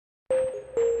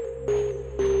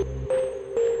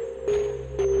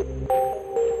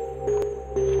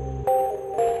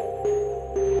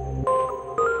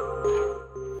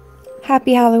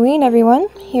Happy Halloween, everyone!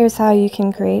 Here's how you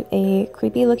can create a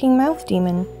creepy looking mouth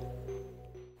demon.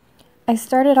 I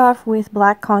started off with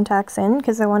black contacts in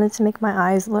because I wanted to make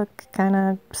my eyes look kind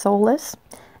of soulless.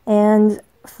 And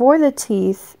for the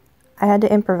teeth, I had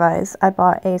to improvise. I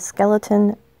bought a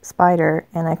skeleton spider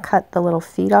and I cut the little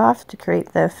feet off to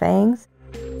create the fangs.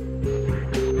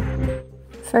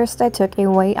 First, I took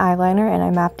a white eyeliner and I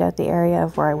mapped out the area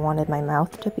of where I wanted my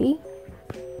mouth to be.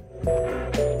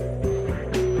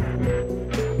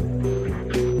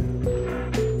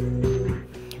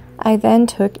 I then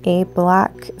took a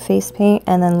black face paint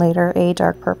and then later a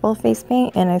dark purple face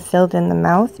paint and I filled in the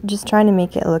mouth, just trying to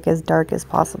make it look as dark as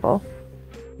possible.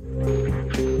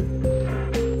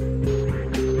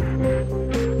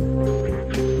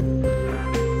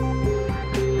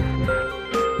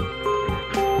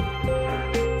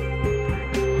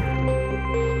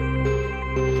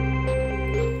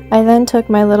 I then took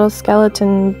my little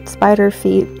skeleton spider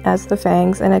feet as the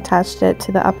fangs and attached it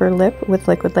to the upper lip with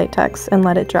liquid latex and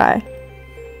let it dry.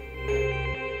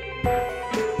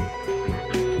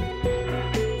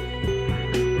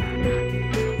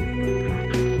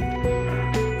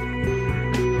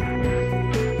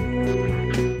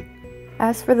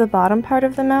 As for the bottom part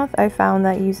of the mouth, I found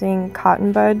that using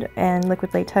cotton bud and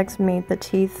liquid latex made the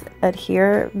teeth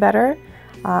adhere better,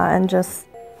 and just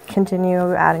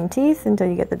continue adding teeth until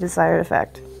you get the desired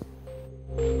effect.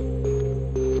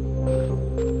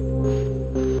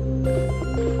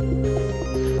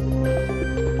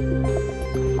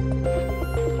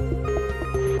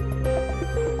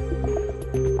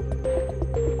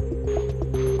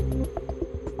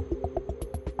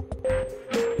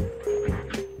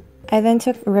 I then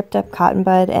took ripped up cotton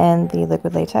bud and the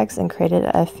liquid latex and created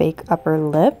a fake upper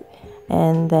lip.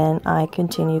 And then I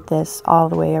continued this all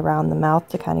the way around the mouth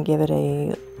to kind of give it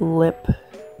a lip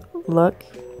look,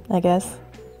 I guess.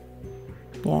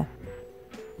 Yeah.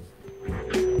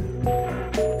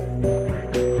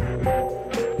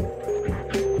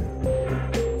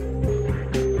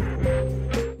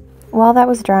 While that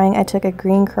was drying, I took a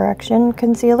green correction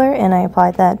concealer and I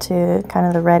applied that to kind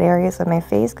of the red areas of my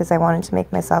face because I wanted to make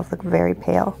myself look very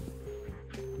pale.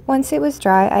 Once it was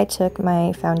dry, I took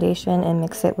my foundation and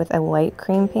mixed it with a white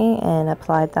cream paint and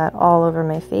applied that all over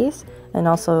my face and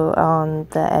also on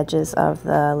the edges of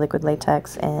the liquid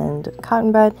latex and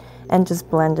cotton bud and just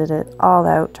blended it all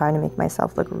out, trying to make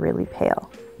myself look really pale.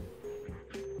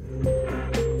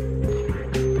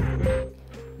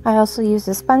 I also used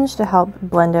a sponge to help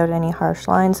blend out any harsh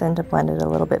lines and to blend it a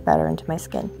little bit better into my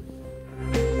skin.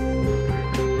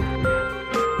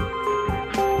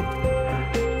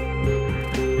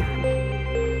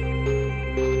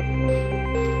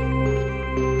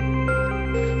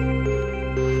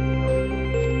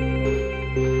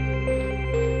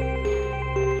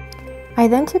 I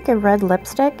then took a red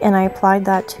lipstick and I applied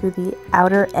that to the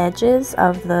outer edges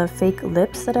of the fake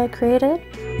lips that I created.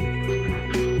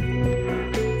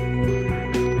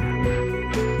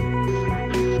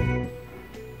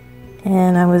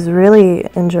 And I was really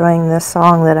enjoying this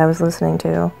song that I was listening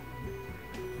to.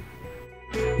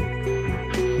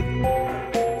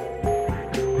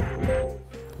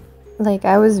 Like,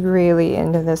 I was really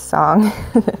into this song.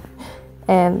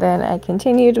 And then I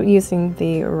continued using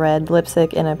the red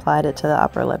lipstick and applied it to the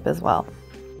upper lip as well.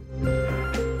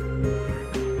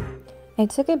 I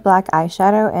took a black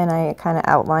eyeshadow and I kind of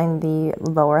outlined the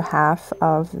lower half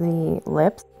of the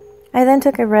lips. I then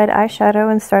took a red eyeshadow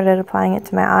and started applying it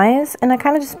to my eyes, and I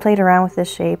kind of just played around with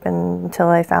this shape until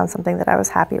I found something that I was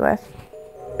happy with.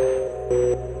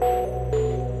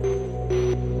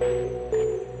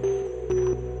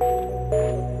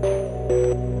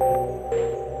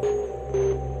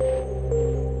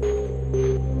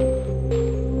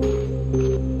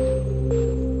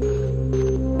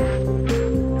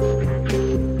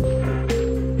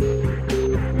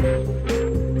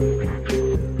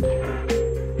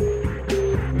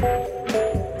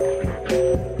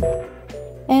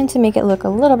 And to make it look a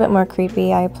little bit more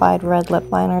creepy, I applied red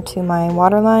lip liner to my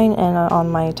waterline and on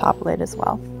my top lid as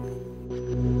well.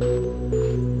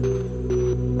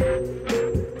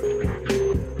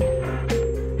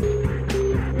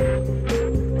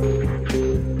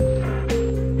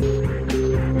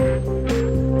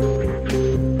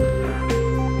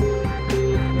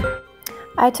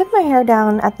 I took my hair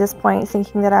down at this point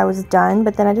thinking that I was done,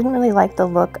 but then I didn't really like the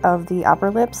look of the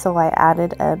upper lip, so I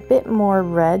added a bit more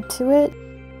red to it.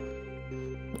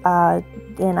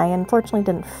 And I unfortunately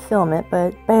didn't film it,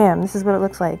 but bam, this is what it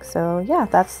looks like. So yeah,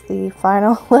 that's the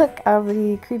final look of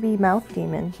the creepy mouth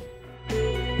demon.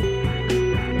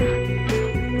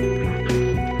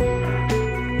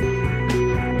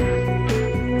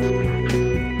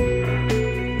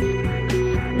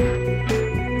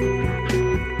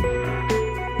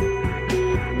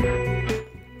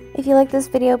 you like this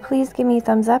video, please give me a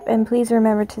thumbs up and please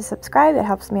remember to subscribe. It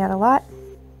helps me out a lot.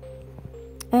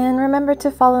 And remember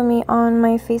to follow me on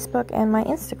my Facebook and my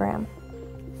Instagram.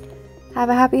 Have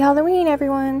a happy Halloween,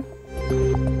 everyone!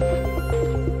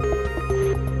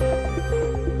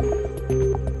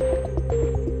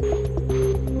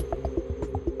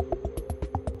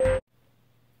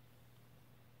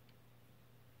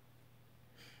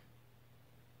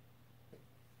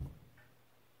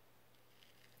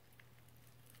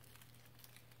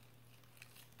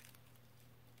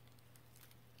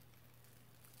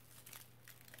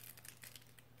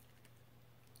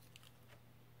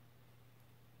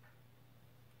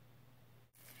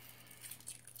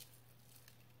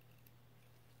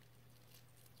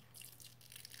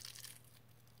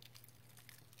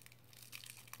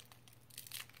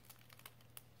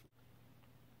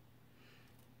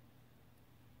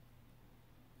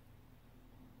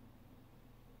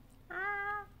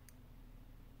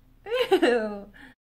 Ew.